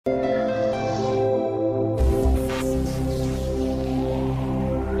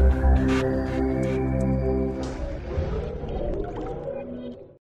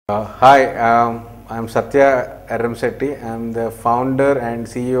Hi, I'm Satya Yerramsetti. I'm the founder and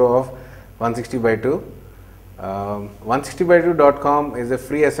CEO of 160 by 2. 160by2.com is a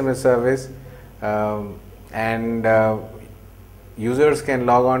free SMS service, and users can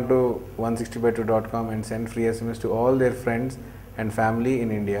log on to 160by2.com and send free SMS to all their friends and family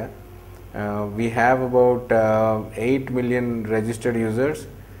in India. We have about 8 million registered users,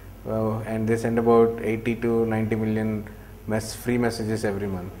 and they send about 80 to 90 million free messages every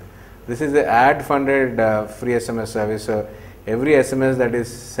month. This is the ad funded free SMS service. So every SMS that is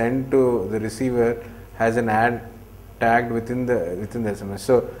sent to the receiver has an ad tagged within the SMS.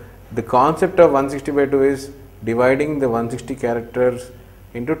 So the concept of 160 by 2 is dividing the 160 characters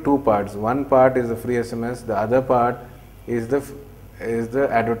into two parts. One part is the free SMS, the other part is the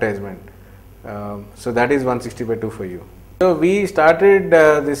advertisement. So that is 160 by 2 for you. So we started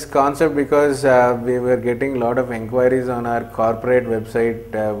this concept because we were getting a lot of enquiries on our corporate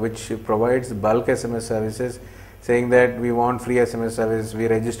website, which provides bulk SMS services, saying that we want free SMS service. We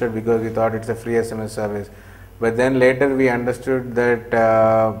registered because we thought it's a free SMS service, but then later we understood that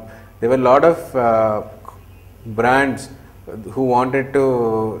there were a lot of brands who wanted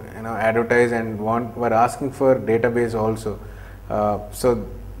to advertise and were asking for database also. That's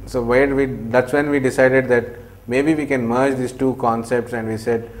when we decided that maybe we can merge these two concepts, and we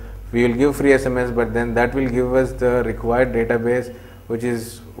said we will give free SMS, but then that will give us the required database, which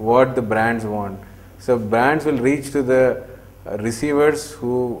is what the brands want. So brands will reach to the receivers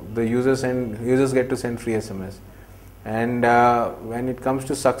who the users get to send free SMS. And when it comes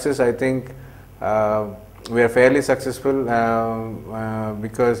to success, I think we are fairly successful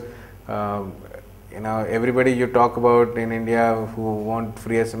because everybody you talk about in India who want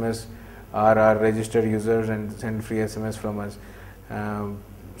free SMS are our registered users and send free SMS from us.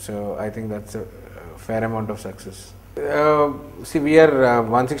 So I think that's a fair amount of success. See, we are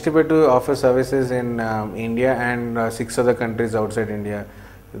 160 by 2 offers services in India and 6 other countries outside India.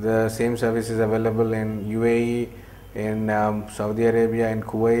 The same service is available in UAE, in Saudi Arabia, in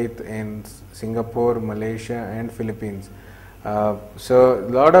Kuwait, in Singapore, Malaysia and Philippines. So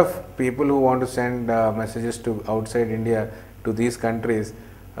a lot of people who want to send messages to outside India to these countries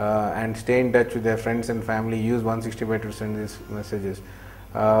and stay in touch with their friends and family use 160 by 2 to send these messages.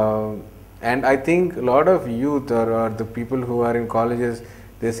 And I think a lot of youth or the people who are in colleges,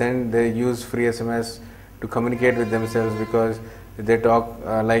 they use free SMS to communicate with themselves, because they talk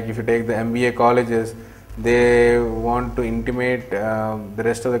like if you take the MBA colleges, they want to intimate the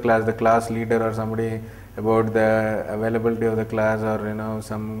rest of the class leader or somebody about the availability of the class, or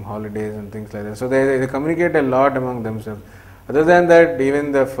some holidays and things like that. So they communicate a lot among themselves. Other than that,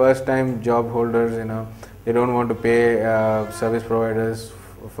 even the first time job holders, they don't want to pay service providers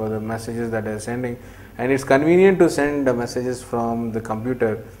for the messages that they're sending, and it's convenient to send messages from the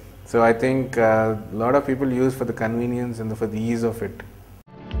computer. So I think a lot of people use for the convenience and for the ease of it.